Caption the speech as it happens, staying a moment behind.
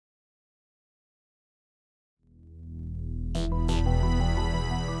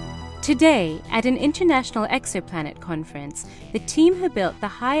Today, at an international exoplanet conference, the team who built the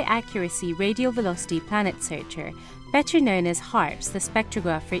high-accuracy radial velocity planet searcher, better known as HARPS, the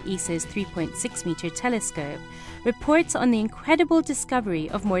spectrograph for ESO's 3.6-meter telescope, reports on the incredible discovery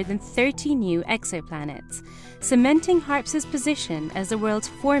of more than 30 new exoplanets, cementing HARPS's position as the world's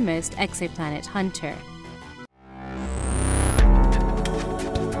foremost exoplanet hunter.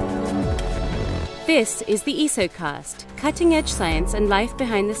 This is the ESOcast, cutting-edge science and life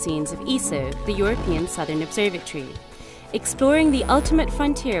behind the scenes of ESO, the European Southern Observatory, exploring the ultimate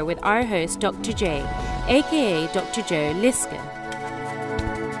frontier with our host Dr. J, aka Dr. Joe Liske.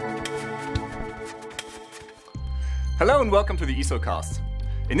 Hello and welcome to the ESOcast.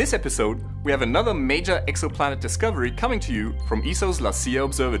 In this episode, we have another major exoplanet discovery coming to you from ESO's La Silla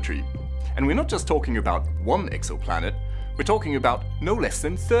Observatory. And we're not just talking about one exoplanet, we're talking about no less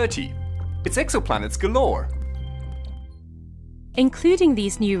than 30. It's exoplanets galore! Including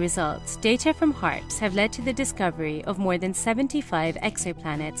these new results, data from HARPS have led to the discovery of more than 75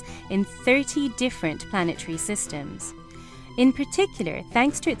 exoplanets in 30 different planetary systems. In particular,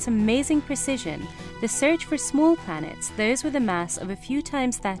 thanks to its amazing precision, the search for small planets, those with a mass of a few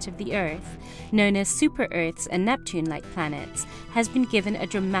times that of the Earth, known as super-Earths and Neptune-like planets, has been given a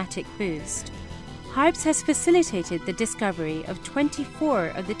dramatic boost. HARPS has facilitated the discovery of 24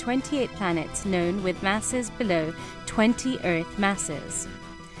 of the 28 planets known with masses below 20 Earth masses.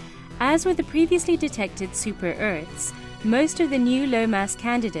 As with the previously detected super-Earths, most of the new low-mass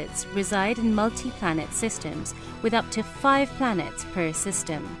candidates reside in multi-planet systems with up to 5 planets per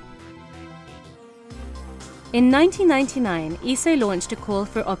system. In 1999, ESO launched a call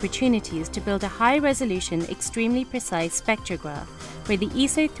for opportunities to build a high-resolution, extremely precise spectrograph for the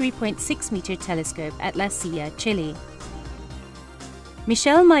ESO 3.6-meter telescope at La Silla, Chile.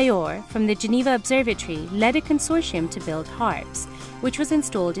 Michel Mayor from the Geneva Observatory led a consortium to build HARPS, which was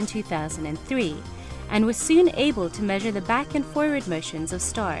installed in 2003, and was soon able to measure the back and forward motions of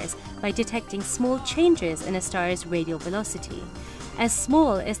stars by detecting small changes in a star's radial velocity, as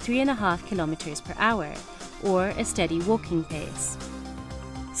small as 3.5 kilometers per hour, or a steady walking pace.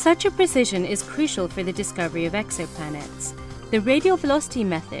 Such a precision is crucial for the discovery of exoplanets. The radial velocity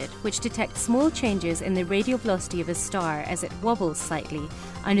method, which detects small changes in the radial velocity of a star as it wobbles slightly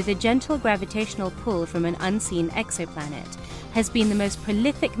under the gentle gravitational pull from an unseen exoplanet, has been the most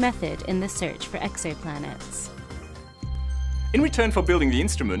prolific method in the search for exoplanets. In return for building the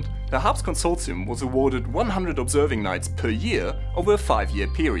instrument, the HARPS consortium was awarded 100 observing nights per year over a 5-year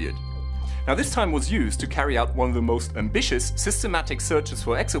period. Now, this time was used to carry out one of the most ambitious systematic searches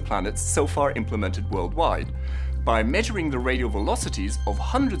for exoplanets so far implemented worldwide, by measuring the radial velocities of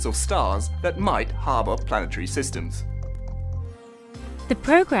hundreds of stars that might harbor planetary systems. The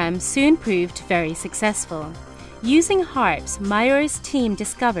program soon proved very successful. Using HARPS, Mayor's team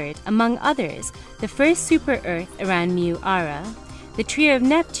discovered, among others, the first super-Earth around Mu Ara, the trio of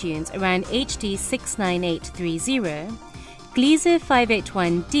Neptunes around HD 69830, Gliese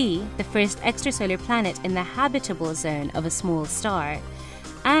 581d, the first extrasolar planet in the habitable zone of a small star,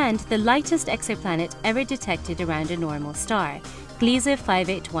 and the lightest exoplanet ever detected around a normal star, Gliese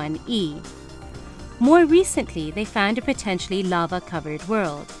 581e. More recently, they found a potentially lava-covered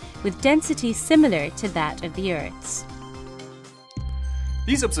world, with density similar to that of the Earth's.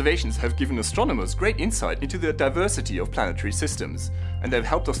 These observations have given astronomers great insight into the diversity of planetary systems, and they've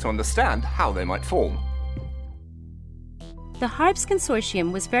helped us to understand how they might form. The HARPS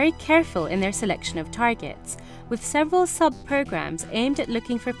consortium was very careful in their selection of targets, with several sub-programs aimed at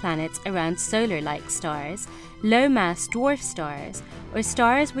looking for planets around solar-like stars, low-mass dwarf stars, or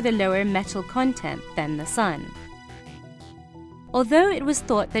stars with a lower metal content than the Sun. Although it was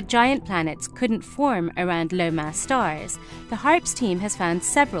thought that giant planets couldn't form around low-mass stars, the HARPS team has found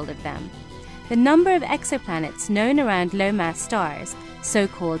several of them. The number of exoplanets known around low-mass stars,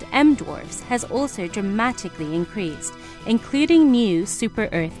 so-called M-dwarfs, has also dramatically increased, including new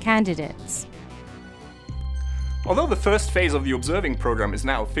super-Earth candidates. Although the first phase of the observing program is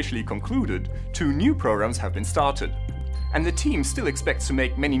now officially concluded, 2 new programs have been started. And the team still expects to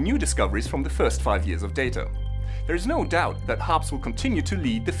make many new discoveries from the first 5 years of data. There is no doubt that HARPS will continue to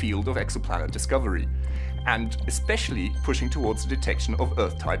lead the field of exoplanet discovery, and especially pushing towards the detection of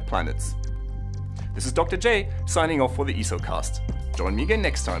Earth-type planets. This is Dr. J signing off for the ESOcast. Join me again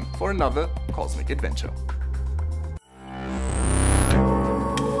next time for another cosmic adventure.